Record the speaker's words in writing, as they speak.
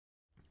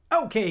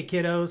Okay,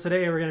 kiddos,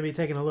 today we're going to be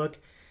taking a look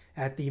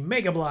at the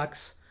Mega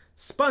Bloks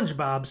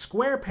SpongeBob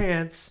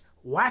Squarepants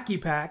Wacky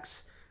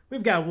Packs.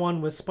 We've got one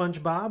with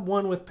SpongeBob,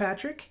 one with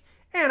Patrick,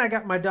 and I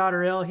got my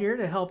daughter Elle here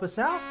to help us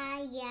out.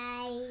 Hi,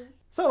 guys.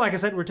 So like I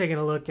said, we're taking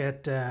a look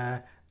at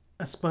a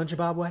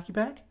SpongeBob Wacky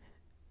Pack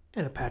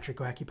and a Patrick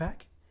Wacky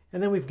Pack.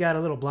 And then we've got a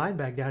little blind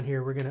bag down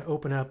here we're going to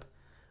open up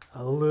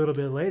a little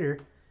bit later.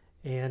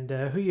 And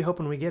who you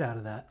hoping we get out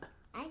of that?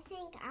 I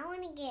think I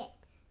want to get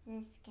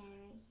this guy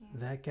right here.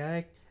 That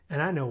guy?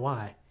 And I know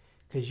why.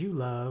 Because you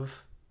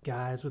love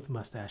guys with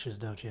mustaches,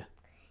 don't you?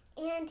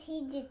 And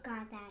he just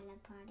got that at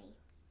a party.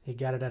 He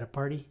got it at a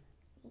party?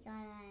 He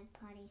got it at a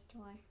party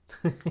store.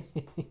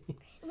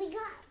 We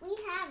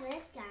have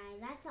this guy.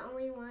 That's the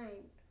only one.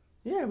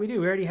 Yeah, we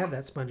do. We already have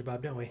that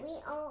SpongeBob, don't we?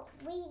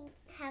 We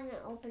haven't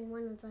opened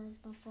one of those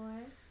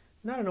before.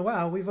 Not in a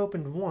while. We've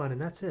opened one,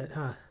 and that's it,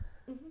 huh?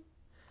 Mm-hmm.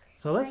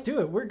 So let's do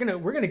it. We're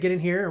gonna get in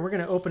here, and we're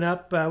gonna open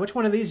up. Which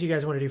one of these you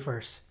guys want to do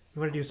first? You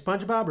want to do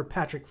SpongeBob or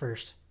Patrick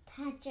first?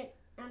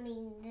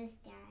 This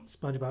guy.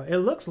 SpongeBob. It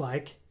looks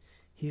like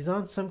he's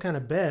on some kind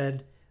of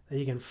bed that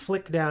you can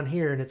flick down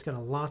here, and it's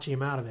gonna launch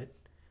him out of it.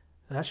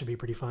 That should be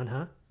pretty fun,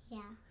 huh? Yeah.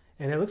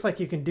 And it looks like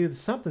you can do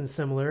something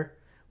similar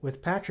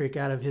with Patrick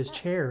out of his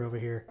chair over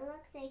here. It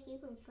looks like you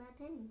can flip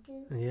him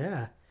too.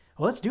 Yeah.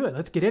 Well, let's do it.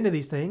 Let's get into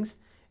these things.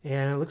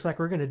 And it looks like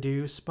we're going to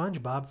do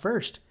SpongeBob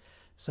first.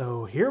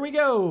 So here we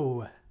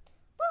go.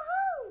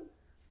 Woohoo!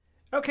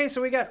 Okay,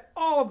 so we got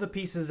all of the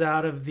pieces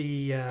out of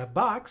the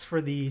box for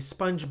the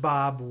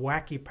SpongeBob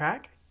Wacky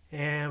Pack.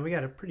 And we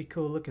got a pretty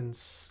cool looking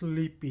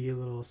sleepy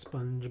little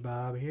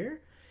SpongeBob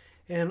here.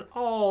 And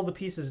all the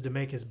pieces to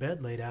make his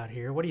bed laid out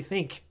here. What do you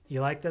think?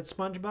 You like that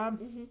SpongeBob?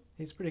 Mm-hmm.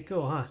 He's pretty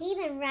cool, huh? He's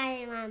been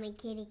riding on my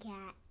kitty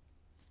cat.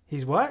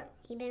 He's what?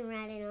 He's been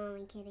riding on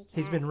my kitty cat.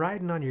 He's been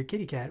riding on your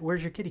kitty cat.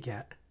 Where's your kitty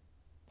cat?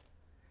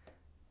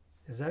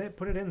 Is that it?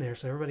 Put it in there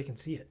so everybody can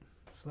see it.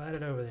 Slide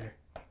it over there.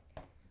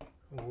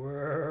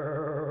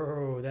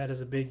 Whoa, that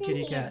is a big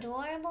kitty cat.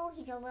 Adorable.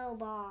 He's a little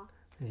ball.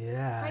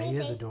 Yeah, Funny he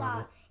is face adorable.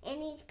 ball.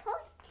 And he's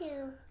supposed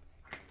to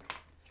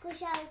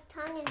squish out his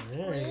tongue and squeak.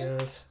 There he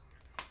goes.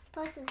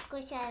 He's supposed to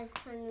squish out his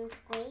tongue and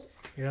squeak.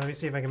 Here, let me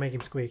see if I can make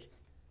him squeak.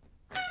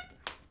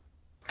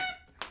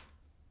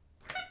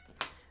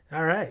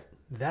 All right,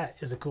 that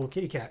is a cool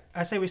kitty cat.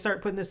 I say we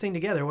start putting this thing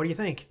together. What do you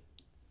think?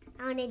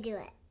 I want to do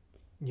it.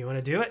 You want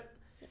to do it?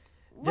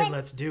 Then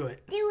let's do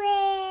it. Do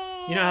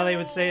it! You know how they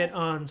would say it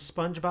on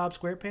SpongeBob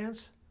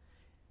Squarepants?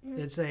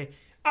 They'd say,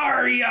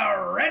 "Are you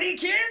ready,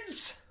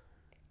 kids?"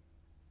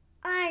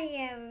 Are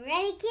you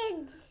ready,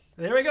 kids?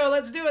 There we go.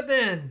 Let's do it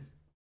then.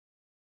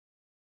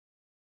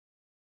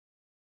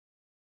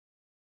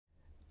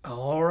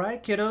 All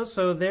right, kiddos.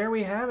 So there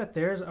we have it.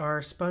 There's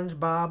our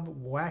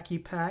SpongeBob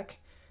Wacky Pack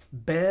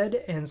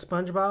bed and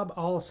SpongeBob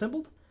all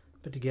assembled,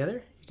 put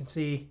together. You can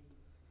see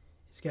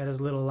he's got his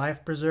little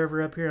life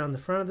preserver up here on the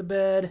front of the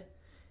bed.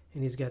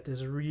 And he's got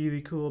this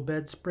really cool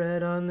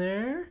bedspread on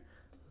there.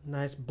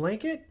 Nice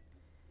blanket.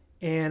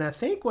 And I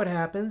think what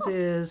happens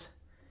is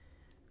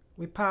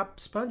we pop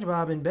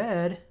SpongeBob in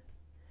bed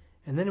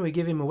and then we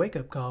give him a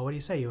wake-up call. What do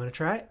you say? You want to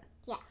try it?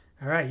 Yeah.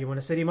 All right. You want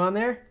to sit him on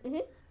there?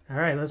 Mm-hmm.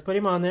 All right. Let's put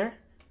him on there.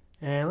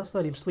 And let's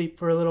let him sleep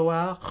for a little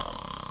while.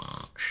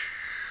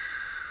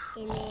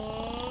 And then...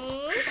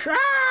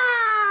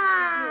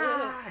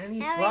 And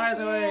he flies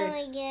away.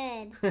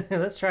 Really good.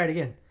 Let's try it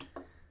again.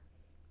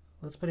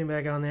 Let's put him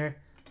back on there.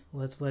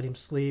 Let's let him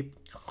sleep.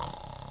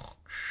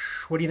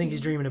 What do you think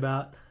he's dreaming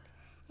about?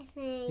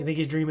 You think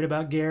he's dreaming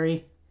about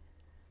Gary?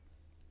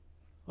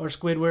 Or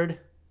Squidward?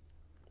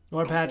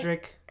 Or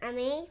Patrick? I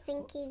may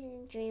think he's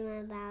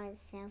dreaming about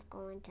himself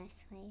going to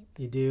sleep.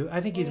 You do? I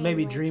think he's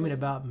maybe dreaming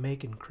about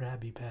making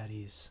Krabby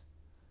Patties.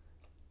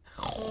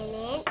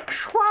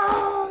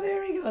 Whoa,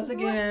 there he goes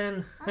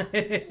again.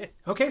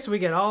 Okay, so we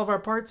got all of our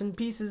parts and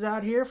pieces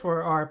out here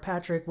for our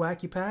Patrick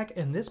Wacky Pack.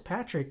 And this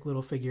Patrick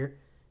little figure,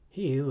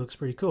 he looks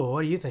pretty cool.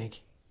 What do you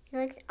think? He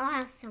looks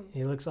awesome.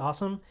 He looks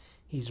awesome.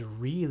 He's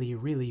really,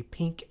 really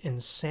pink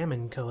and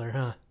salmon color,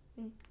 huh?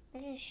 Look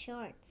at his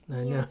shorts.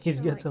 I know,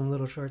 he's got some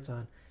little shorts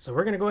on. So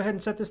we're going to go ahead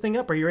and set this thing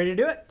up. Are you ready to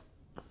do it?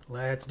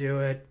 Let's do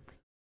it.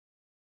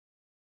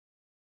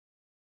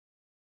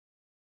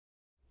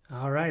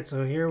 All right,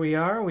 so here we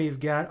are. We've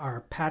got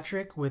our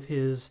Patrick with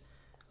his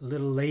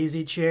little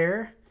lazy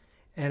chair.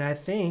 And I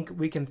think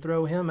we can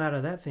throw him out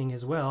of that thing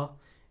as well.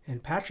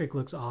 And Patrick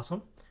looks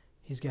awesome.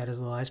 He's got his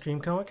little ice cream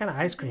cone. What kind of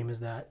ice cream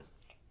is that?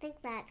 I think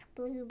that's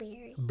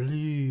blueberry.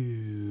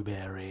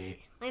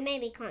 Blueberry. Or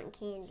maybe cotton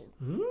candy.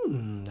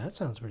 That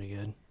sounds pretty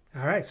good.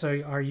 All right,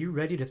 so are you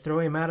ready to throw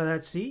him out of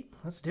that seat?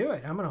 Let's do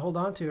it. I'm going to hold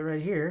on to it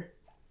right here.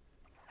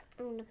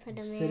 I'm going to put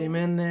him in. Sit him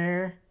in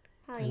there.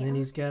 Oh, and then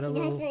he's got a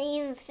little... It doesn't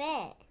even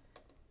fit.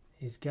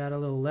 He's got a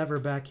little lever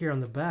back here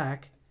on the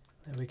back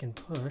that we can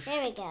push.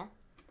 There we go.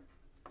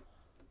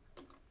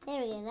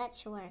 There we go. That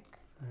should work.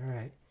 All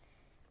right.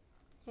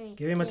 3,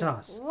 Give him a 2,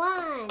 toss.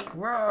 1.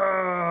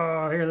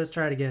 Whoa! Here, let's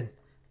try it again.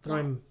 Throw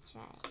Let's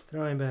try it.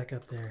 Throw him back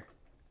up there.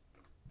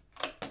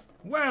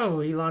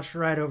 Whoa! He launched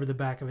right over the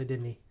back of it,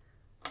 didn't he?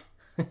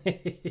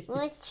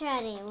 Let's try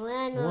it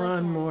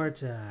One more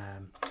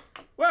time.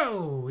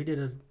 Whoa! We did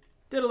a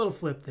little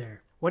flip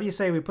there. What do you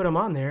say we put them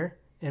on there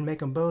and make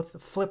them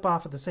both flip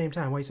off at the same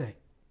time? What do you say?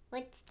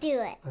 Let's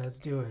do it. Let's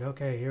do it.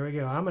 Okay, here we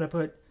go. I'm going to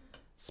put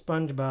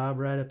SpongeBob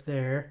right up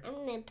there.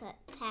 I'm going to put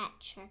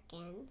Patrick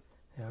in.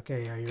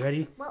 Okay, are you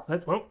ready?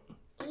 Whoa.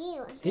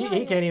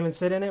 He can't even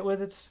sit in it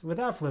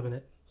without flipping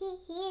it.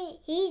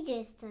 He's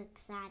just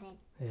excited.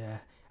 Yeah.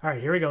 All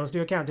right, here we go. Let's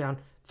do a countdown.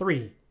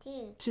 3,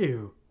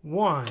 2,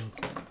 1.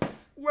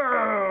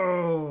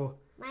 Whoa!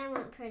 Mine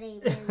went pretty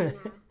good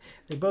now.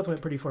 They both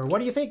went pretty far. What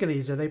do you think of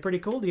these? Are they pretty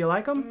cool? Do you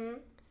like them? Mm-hmm.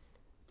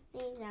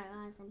 These are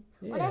awesome.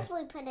 Yeah. What if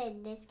we put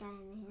this guy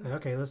in here?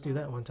 Okay, let's do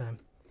that one time.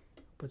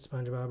 Put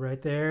SpongeBob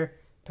right there.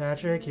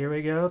 Patrick, here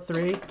we go.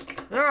 3.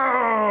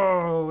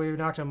 Oh! We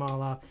knocked them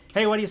all off.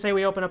 Hey, what do you say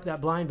we open up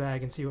that blind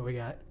bag and see what we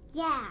got?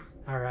 Yeah.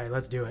 All right,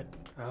 let's do it.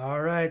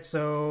 All right,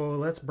 so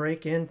let's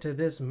break into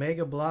this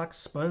Mega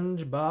Bloks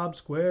SpongeBob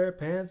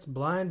Squarepants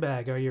blind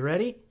bag. Are you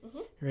ready? Mm-hmm.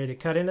 You ready to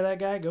cut into that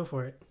guy? Go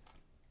for it.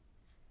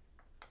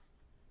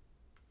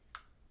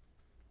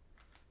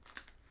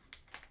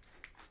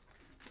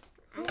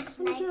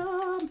 Awesome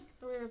job.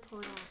 I'm gonna pour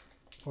it out.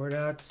 Pour it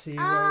out to see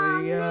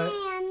what we got.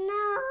 Man,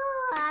 no!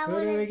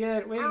 Who do we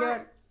get? We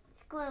got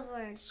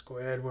Squidward.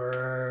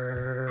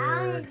 Squidward.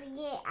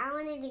 I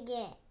wanted to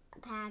get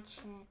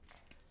Patrick.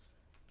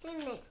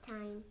 Maybe next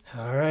time.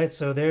 All right,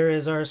 so there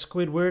is our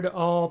Squidward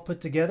all put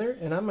together,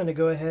 and I'm going to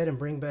go ahead and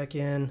bring back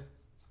in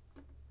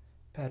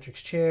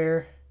Patrick's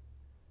chair,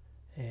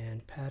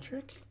 and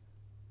Patrick,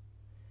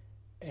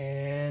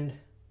 and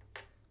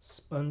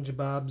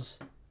SpongeBob's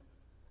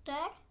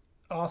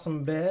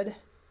awesome bed,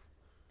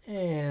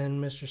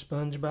 and Mr.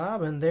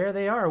 SpongeBob, and there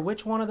they are.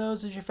 Which one of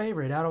those is your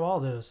favorite out of all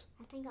those?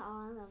 I think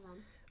all of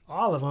them.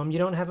 All of them? You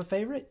don't have a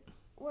favorite?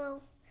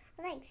 Well,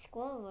 I like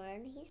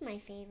Squidward. He's my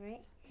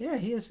favorite. Yeah,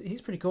 he's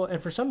pretty cool.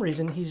 And for some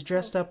reason, he's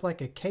dressed up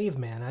like a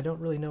caveman. I don't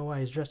really know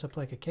why he's dressed up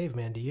like a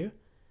caveman. Do you?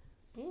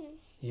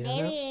 You don't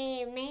know?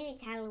 Maybe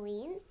it's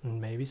Halloween.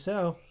 Maybe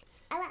so.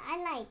 I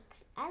like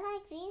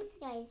these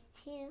guys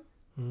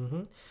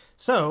too.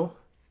 So,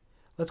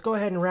 let's go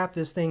ahead and wrap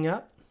this thing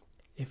up.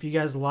 If you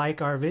guys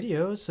like our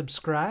videos,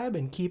 subscribe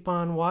and keep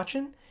on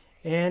watching.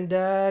 And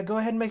go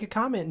ahead and make a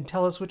comment and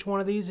tell us which one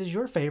of these is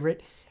your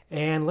favorite.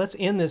 And let's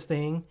end this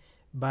thing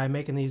by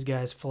making these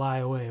guys fly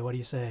away. What do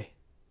you say?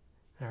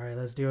 All right,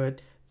 let's do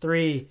it.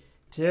 3,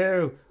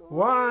 2,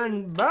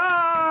 1,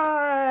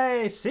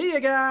 bye! See you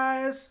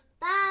guys!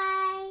 Bye!